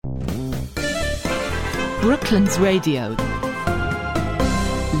Brooklands Radio.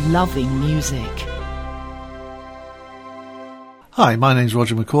 Loving music. Hi, my name's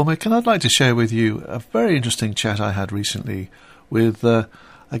Roger McCormick, and I'd like to share with you a very interesting chat I had recently with a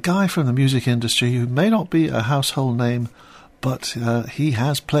guy from the music industry who may not be a household name, but he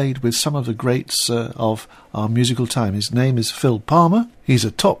has played with some of the greats of our musical time. His name is Phil Palmer. He's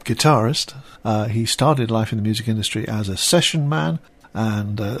a top guitarist. He started life in the music industry as a session man,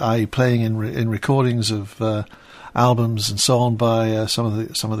 and playing in recordings of albums and so on by some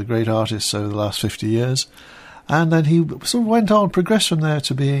of the great artists over the last 50 years. And then he sort of went on, progressed from there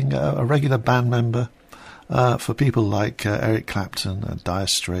to being a regular band member for people like Eric Clapton and Dire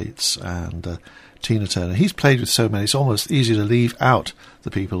Straits and Tina Turner. He's played with so many, it's almost easy to leave out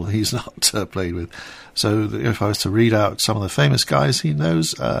the people he's not played with. So if I was to read out some of the famous guys he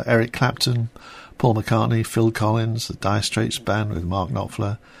knows, Eric Clapton, Paul McCartney, Phil Collins, the Dire Straits Band with Mark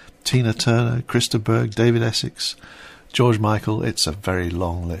Knopfler, Tina Turner, Christa Berg, David Essex, George Michael. It's a very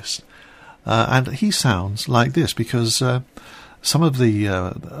long list. And he sounds like this because some of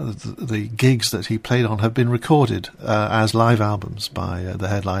the gigs that he played on have been recorded as live albums by the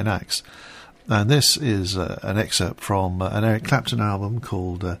headline acts. And this is an excerpt from an Eric Clapton album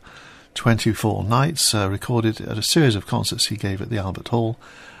called 24 Nights, recorded at a series of concerts he gave at the Albert Hall.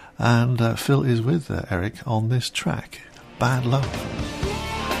 And Phil is with Eric on this track, Bad Love.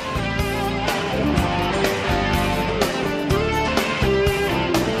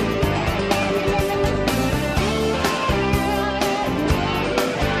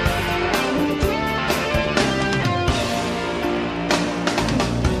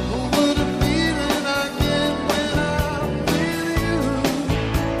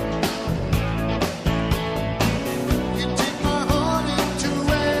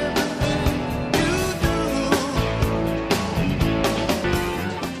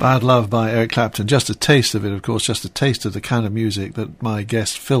 Bad Love by Eric Clapton. Just a taste of it, of course, just a taste of the kind of music that my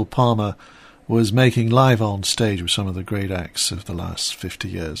guest Phil Palmer was making live on stage with some of the great acts of the last 50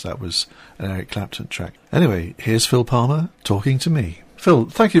 years. That was an Eric Clapton track. Anyway, here's Phil Palmer talking to me. Phil,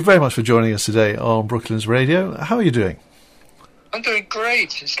 thank you very much for joining us today on Brooklands Radio. How are you doing? I'm doing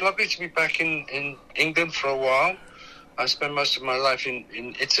great. It's lovely to be back in England for a while. I spend most of my life in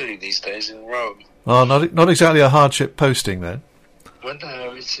Italy these days, in Rome. Oh, not exactly a hardship posting then. Well,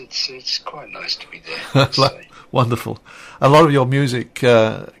 no, it's quite nice to be there. Wonderful. A lot of your music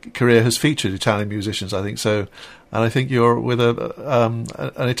career has featured Italian musicians, I think so. And I think you're with an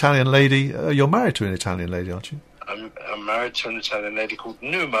Italian lady. You're married to an Italian lady, aren't you? I'm married to an Italian lady called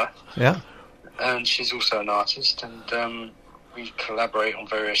Numa. Yeah. And she's also an artist. And we collaborate on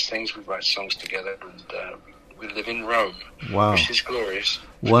various things. We write songs together. And we live in Rome. Wow. Which is glorious.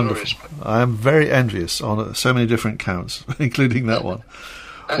 Wonderful. I am very envious on so many different counts, including that one.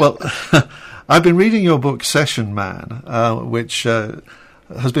 Well, I've been reading your book, Session Man, which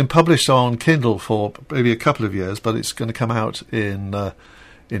has been published on Kindle for maybe a couple of years, but it's going to come out in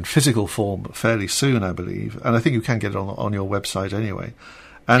physical form fairly soon, I believe. And I think you can get it on your website anyway.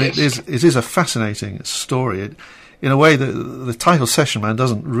 And yes. It is a fascinating story. In a way, the title Session Man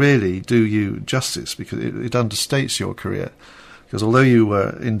doesn't really do you justice because it understates your career. Because although you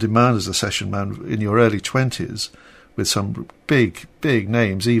were in demand as a session man in your early 20s, with some big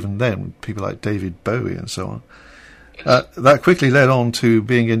names, even then, people like David Bowie and so on, that quickly led on to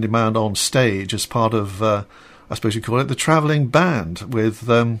being in demand on stage as part of, I suppose you call it, the travelling band with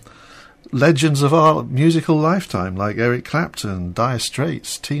legends of our musical lifetime, like Eric Clapton, Dire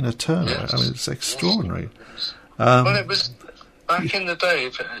Straits, Tina Turner. Yes. I mean, it's extraordinary. Yes. Well, it was back in the day,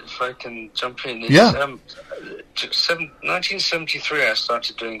 if I can jump in. Yeah. 1973, I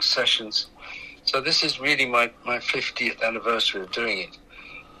started doing sessions. So this is really my 50th anniversary of doing it.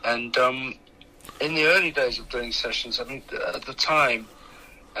 And in the early days of doing sessions, I mean, at the time,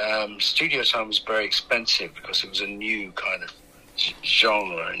 studio time was very expensive because it was a new kind of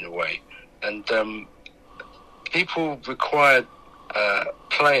genre in a way. And people required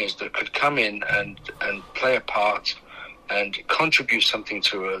players that could come in and play a part and contribute something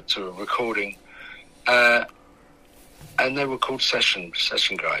to a recording. And they were called session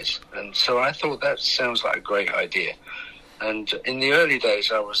guys. And so I thought that sounds like a great idea. And in the early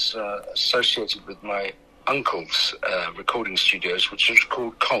days, I was associated with my uncle's recording studios, which was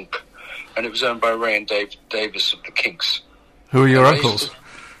called Conch. And it was owned by Ray and Dave Davis of the Kinks. Who are your uncles?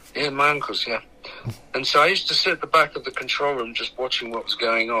 Yeah, my uncles, yeah. And so I used to sit at the back of the control room just watching what was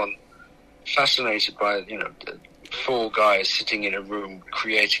going on, fascinated by, four guys sitting in a room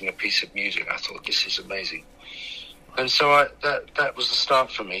creating a piece of music. I thought, this is amazing. And so that was the start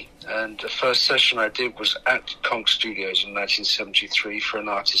for me. And the first session I did was at Conch Studios in 1973 for an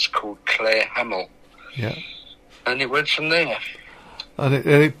artist called Claire Hamill. Yeah. And it went from there. And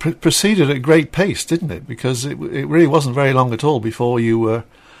it proceeded at great pace, didn't it? Because it really wasn't very long at all before you were...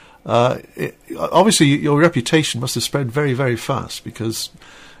 obviously, your reputation must have spread very, very fast, because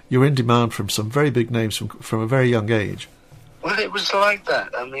you were in demand from some very big names from a very young age. Well, it was like that.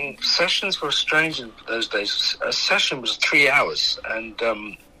 I mean, sessions were strange in those days. A session was 3 hours, and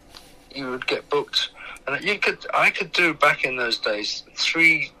you would get booked. And I could do back in those days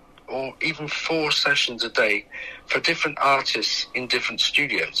 3 or even 4 sessions a day for different artists in different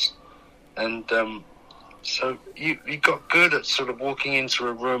studios. And so you got good at sort of walking into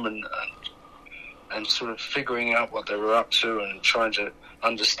a room and sort of figuring out what they were up to and trying to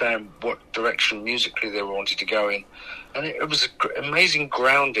understand what direction musically they wanted to go in. And it was an amazing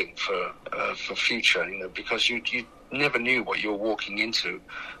grounding for future, because you never knew what you were walking into,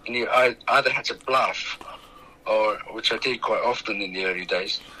 and you either had to bluff, or which I did quite often in the early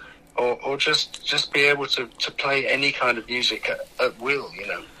days, or just be able to play any kind of music at will,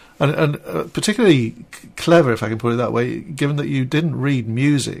 And particularly clever, if I can put it that way, given that you didn't read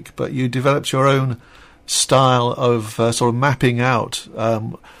music, but you developed your own style of sort of mapping out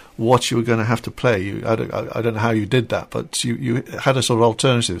what you were going to have to play. I don't know how you did that, but you had a sort of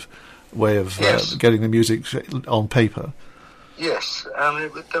alternative way of getting the music on paper. Yes,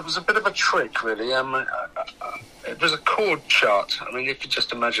 there was a bit of a trick, really. It was a chord chart. I mean, if you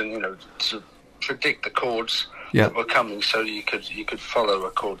just imagine, to predict the chords that were coming, so you could follow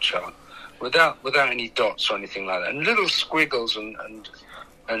a chord chart without any dots or anything like that, and little squiggles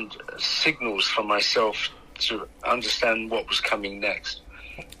and signals for myself to understand what was coming next.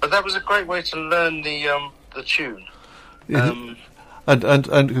 But that was a great way to learn the tune. And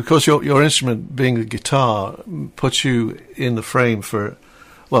of course your instrument being the guitar puts you in the frame for,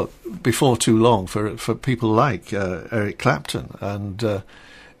 well, before too long for people like Eric Clapton, and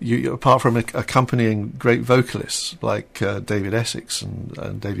you apart from accompanying great vocalists like David Essex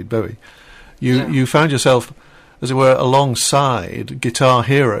and David Bowie, you found yourself, as it were, alongside guitar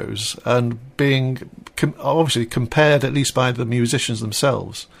heroes and being obviously compared, at least by the musicians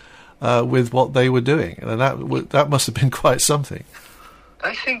themselves, with what they were doing, and that must have been quite something.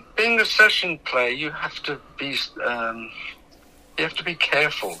 I think being a session player, you have to be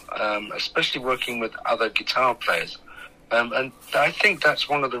careful, especially working with other guitar players. And I think that's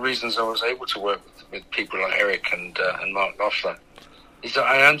one of the reasons I was able to work with people like Eric and Mark Knopfler, is that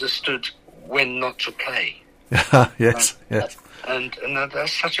I understood when not to play. yes. And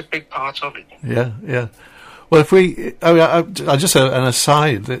that's such a big part of it. Yeah. Well, I just an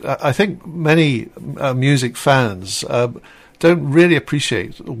aside that I think many music fans don't really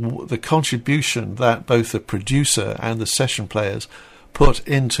appreciate the contribution that both the producer and the session players put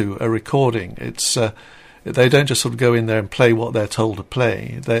into a recording. It's they don't just sort of go in there and play what they're told to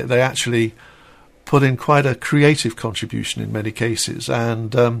play. They actually put in quite a creative contribution in many cases,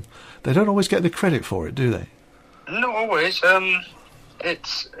 and they don't always get the credit for it, do they? Not always.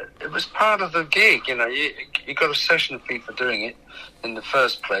 It was part of the gig, You got a session fee for doing it in the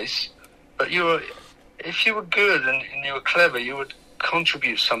first place, but if you were good and you were clever, you would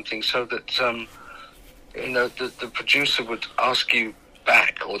contribute something so that the producer would ask you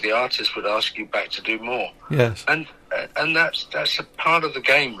back, or the artist would ask you back to do more. Yes. And that's a part of the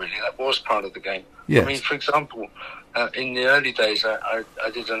game, really. That was part of the game. Yes. I mean, for example, in the early days, I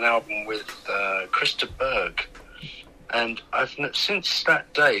did an album with Christa Berg, and since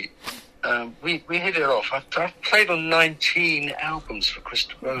that day, we hit it off. I've played on 19 albums for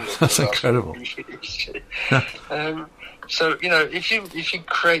Christa Berg. That's incredible. So if you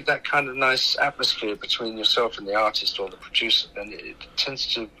create that kind of nice atmosphere between yourself and the artist or the producer, then it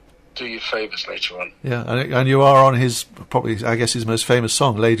tends to do you favours later on. Yeah, and you are on his probably, I guess, his most famous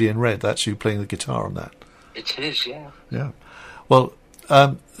song, "Lady in Red." That's you playing the guitar on that. It is, yeah. Yeah. Well,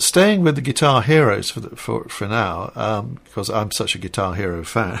 staying with the guitar heroes for now, because I'm such a Guitar Hero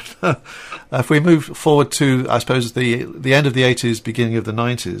fan. If we move forward to, I suppose, the end of the 80s, beginning of the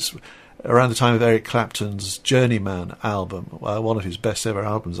 90s, around the time of Eric Clapton's Journeyman album, one of his best ever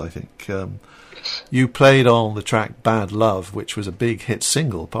albums, I think. You played on the track Bad Love, which was a big hit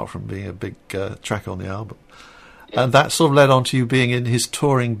single, apart from being a big track on the album. Yeah. And that sort of led on to you being in his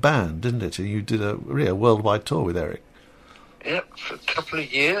touring band, didn't it? And you did a worldwide tour with Eric. Yep, for a couple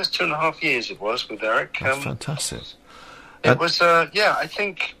of years, 2.5 years it was with Eric. That's fantastic. It was, I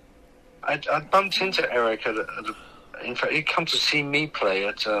think I bumped into Eric in fact, he'd come to see me play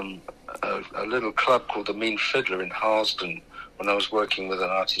at a little club called the Mean Fiddler in Harlesden when I was working with an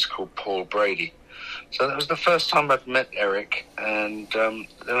artist called Paul Brady. So that was the first time I'd met Eric, and then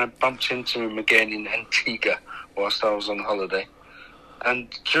I bumped into him again in Antigua whilst I was on holiday. And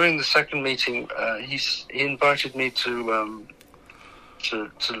during the second meeting, he invited me to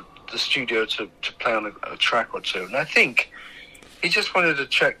the studio to play on a track or two. And I think he just wanted to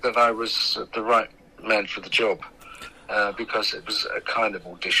check that I was the right man for the job, because it was a kind of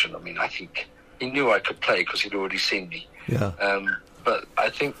audition. I mean, I think he knew I could play because he'd already seen me. Yeah. But I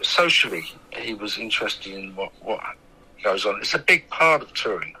think socially he was interested in what goes on. It's a big part of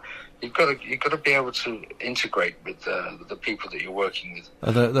touring. You've got to be able to integrate with the people that you're working with.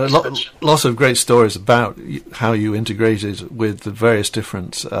 And there are lots of great stories about how you integrated with the various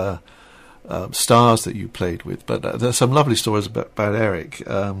different stars that you played with. But there's some lovely stories about Eric.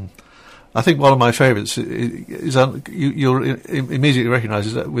 I think one of my favourites is you'll immediately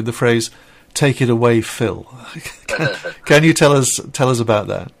recognise it with the phrase "Take it away, Phil." Can you tell us about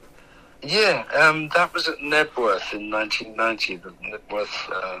that? Yeah, that was at Nebworth in 1990, the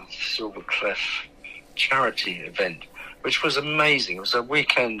Nebworth Silver Clef charity event, which was amazing. It was a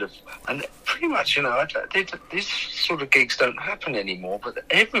weekend and pretty much, these sort of gigs don't happen anymore, but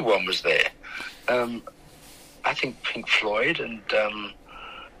everyone was there. I think Pink Floyd and Paul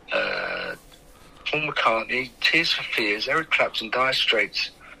McCartney, Tears for Fears, Eric Clapton, Dire Straits.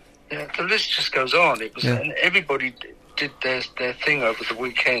 Yeah, the list just goes on. It was, and everybody did their thing over the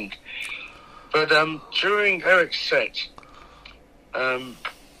weekend. But during Eric's set,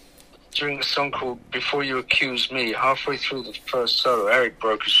 during a song called "Before You Accuse Me," halfway through the first solo, Eric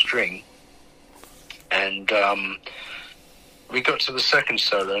broke a string, and we got to the second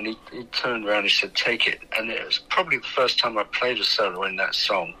solo, and he turned around and he said, "Take it." And it was probably the first time I played a solo in that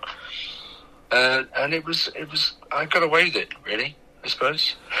song, and it was I got away with it, really, I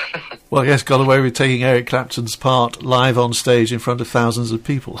suppose. Well, yes, got away with taking Eric Clapton's part live on stage in front of thousands of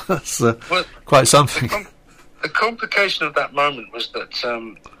people. That's quite something. The complication of that moment was that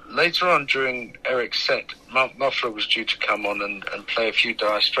later on during Eric's set, Mark Knopfler was due to come on and play a few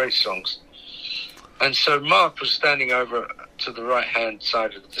Dire Straits songs. And so Mark was standing over to the right-hand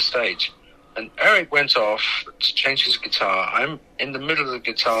side of the stage. And Eric went off to change his guitar. I'm in the middle of the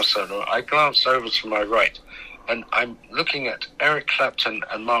guitar solo. I glanced over to my right, and I'm looking at Eric Clapton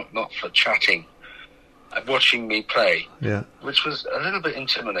and Mark Knopfler chatting, watching me play, which was a little bit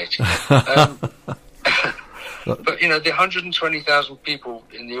intimidating. But, the 120,000 people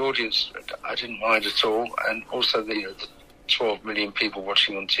in the audience, I didn't mind at all. And also the 12 million people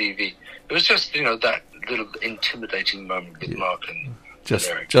watching on TV. It was just, that little intimidating moment with Mark and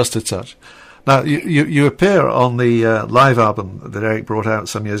Eric. Just a touch. Now, you appear on the live album that Eric brought out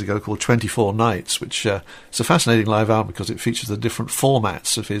some years ago called 24 Nights, which is a fascinating live album because it features the different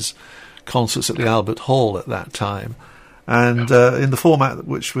formats of his concerts at the Albert Hall at that time. And in the format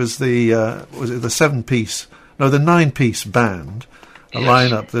which was the 9-piece band, a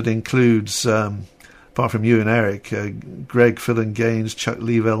lineup that includes, apart from you and Eric, Greg, Phil and Gaines, Chuck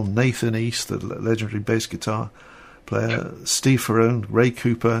Leavell, Nathan East, the legendary bass guitar player, Steve Ferrone, Ray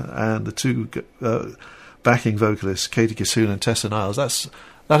Cooper, and the two backing vocalists, Katie Kissoon and Tessa Niles.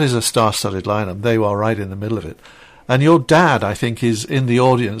 That is a star-studded lineup. They are right in the middle of it. And your dad, I think, is in the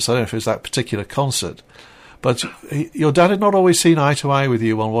audience. I don't know if it was that particular concert, but your dad had not always seen eye to eye with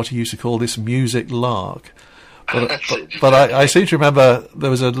you on what he used to call this music lark. But I seem to remember there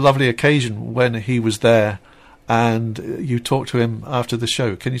was a lovely occasion when he was there and you talked to him after the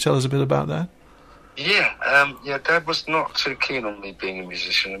show. Can you tell us a bit about that? Yeah, Dad was not too keen on me being a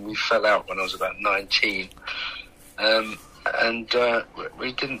musician, and we fell out when I was about 19. And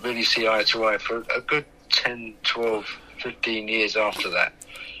we didn't really see eye to eye for a good 10, 12, 15 years after that.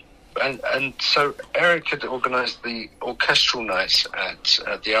 And so Eric had organised the orchestral nights at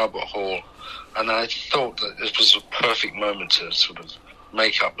the Albert Hall, and I thought that this was a perfect moment to sort of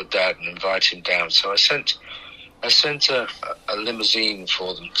make up with Dad and invite him down. So I sent a limousine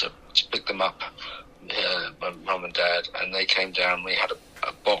for them to pick them up, my mum and Dad, and they came down. We had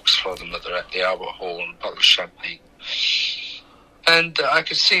a box for them at the Albert Hall and a bottle of champagne. And I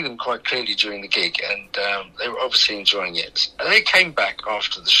could see them quite clearly during the gig, and they were obviously enjoying it. And they came back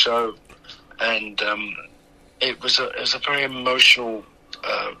after the show, and it was a very emotional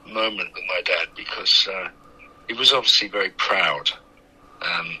moment with my dad, because he was obviously very proud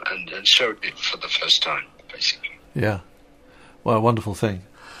and showed it for the first time, basically. Yeah. Well, a wonderful thing.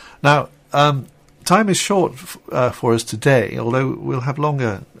 Now, time is short for us today, although we'll have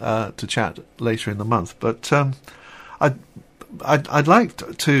longer to chat later in the month. But I'd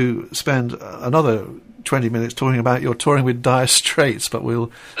like to spend another 20 minutes talking about your touring with Dire Straits, but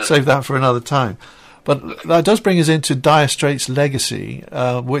we'll save that for another time. But that does bring us into Dire Straits' legacy,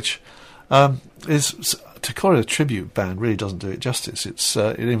 which is, to call it a tribute band really doesn't do it justice.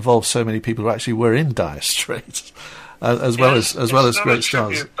 It involves so many people who actually were in Dire Straits. as well as great stars. It's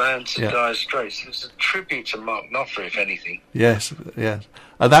not a tribute band to Dire Straits. It's a tribute to Mark Knopfler, if anything. Yes.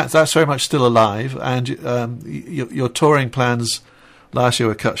 That's very much still alive, and your touring plans last year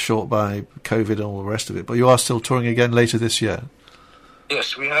were cut short by COVID and all the rest of it, but you are still touring again later this year.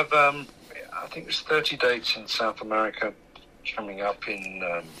 Yes, we have, I think there's 30 dates in South America coming up in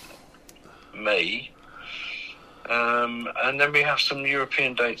May. And then we have some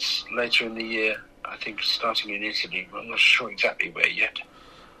European dates later in the year, I think starting in Italy. I'm not sure exactly where yet.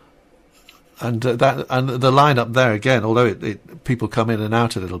 And the lineup there again, although people come in and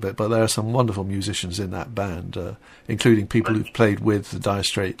out a little bit, but there are some wonderful musicians in that band, including people who've played with the Dire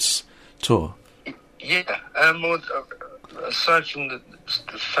Straits tour. Yeah, aside from the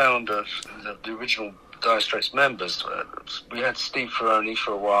founder, the original Dire Straits members, we had Steve Ferroni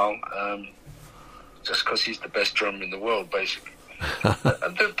for a while, just because he's the best drummer in the world, basically.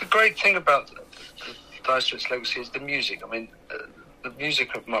 The great thing about the Dire Straits legacy is the music. I mean, the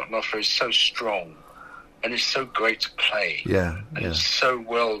music of Mark Knopfler is so strong, and it's so great to play. And it's so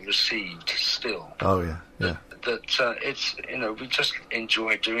well received still. Oh yeah. That it's, we just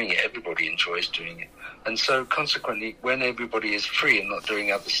enjoy doing it. Everybody enjoys doing it, and so consequently, when everybody is free and not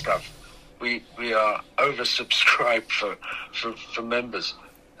doing other stuff, we are oversubscribed for members.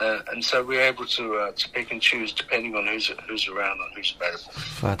 And so we're able to pick and choose depending on who's around and who's available.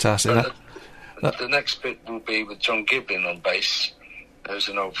 Fantastic. The next bit will be with John Giblin on bass, who's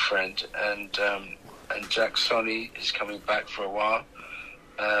an old friend, and Jack Sonny is coming back for a while,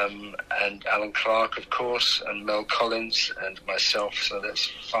 and Alan Clark, of course, and Mel Collins and myself. So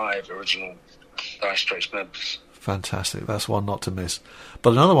that's 5 original Dire Straits members. Fantastic. That's one not to miss.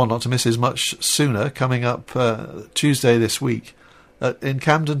 But another one not to miss is much sooner, coming up Tuesday this week. In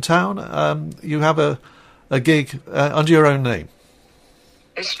Camden Town, you have a gig under your own name.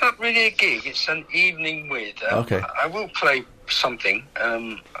 It's not really a gig, it's an evening with. Okay. I will play something.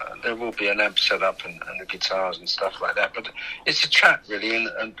 There will be an amp set up and the guitars and stuff like that. But it's a chat, really,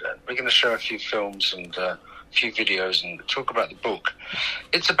 and we're going to show a few films and a few videos and talk about the book.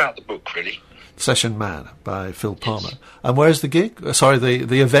 It's about the book, really. Session Man by Phil Palmer. Yes. And where's the gig? Sorry,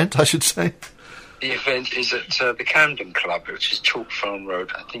 the event, I should say. The event is at the Camden Club, which is Chalk Farm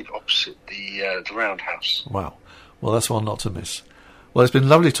Road, I think opposite the Roundhouse. Wow. Well, that's one not to miss. Well, it's been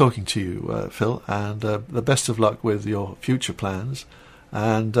lovely talking to you, Phil, and the best of luck with your future plans.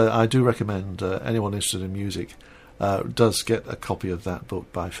 And I do recommend anyone interested in music does get a copy of that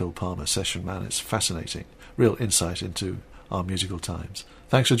book by Phil Palmer, Session Man. It's fascinating. Real insight into our musical times.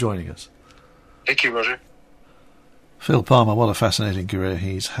 Thanks for joining us. Thank you, Roger. Phil Palmer, what a fascinating career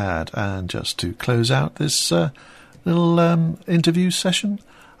he's had. And just to close out this little interview session,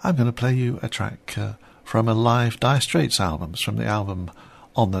 I'm going to play you a track from a live Dire Straits album, from the album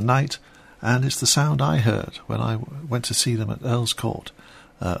On the Night, and it's the sound I heard when I went to see them at Earl's Court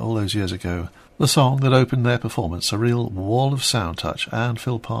all those years ago. The song that opened their performance, a real wall of sound touch, and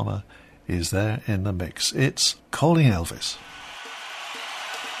Phil Palmer is there in the mix. It's Calling Elvis.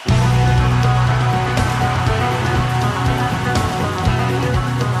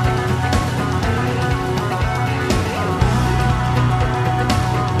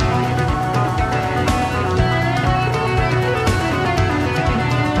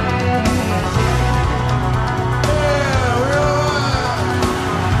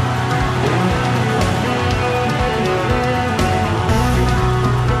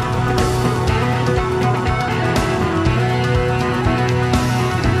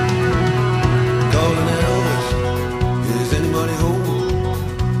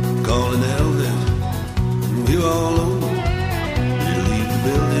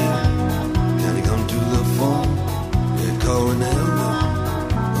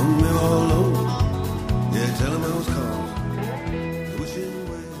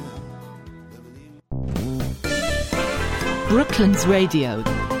 Brooklands Radio.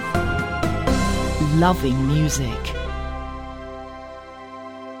 Loving music.